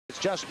It's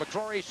just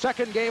McCrory's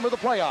second game of the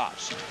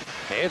playoffs.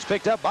 It's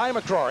picked up by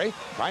McCrory,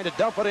 trying to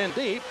dump it in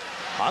deep.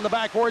 On the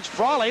backboards,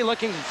 Frawley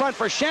looking in front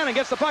for Shannon,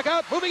 gets the puck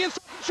out, moving in,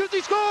 shoots,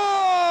 he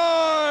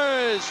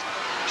scores!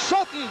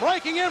 Sutton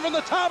breaking in from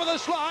the top of the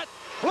slot,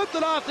 flipped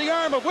it off the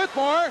arm of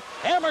Whitmore.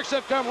 Hammocks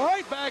have come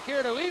right back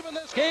here to even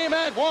this game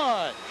at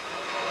 1.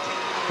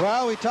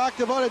 Well, we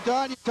talked about it,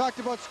 Don. You talked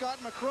about Scott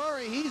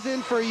McCrory. He's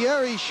in for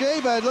Yeri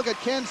Sheba. Look at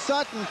Ken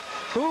Sutton,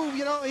 who,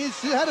 you know,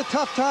 he's had a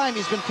tough time.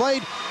 He's been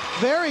played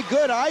very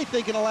good, I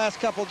think, in the last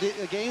couple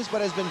games,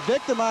 but has been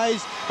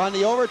victimized on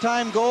the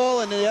overtime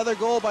goal and the other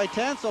goal by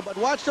Tansel. But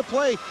watch the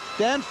play.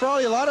 Dan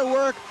Frawley, a lot of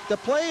work. The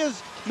play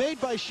is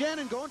made by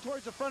Shannon going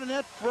towards the front of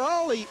net.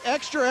 Frawley,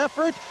 extra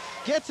effort,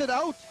 gets it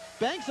out,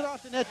 banks it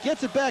off the net,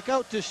 gets it back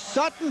out to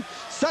Sutton.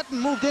 Sutton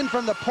moved in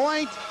from the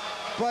point.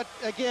 But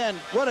again,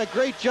 what a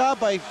great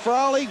job by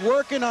Frawley,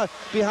 working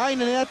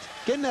behind the net,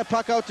 getting that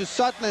puck out to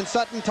Sutton, and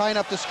Sutton tying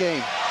up this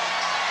game.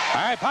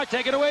 All right, puck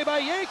taken away by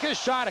Yankees,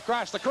 shot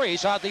across the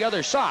crease on the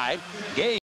other side. Gage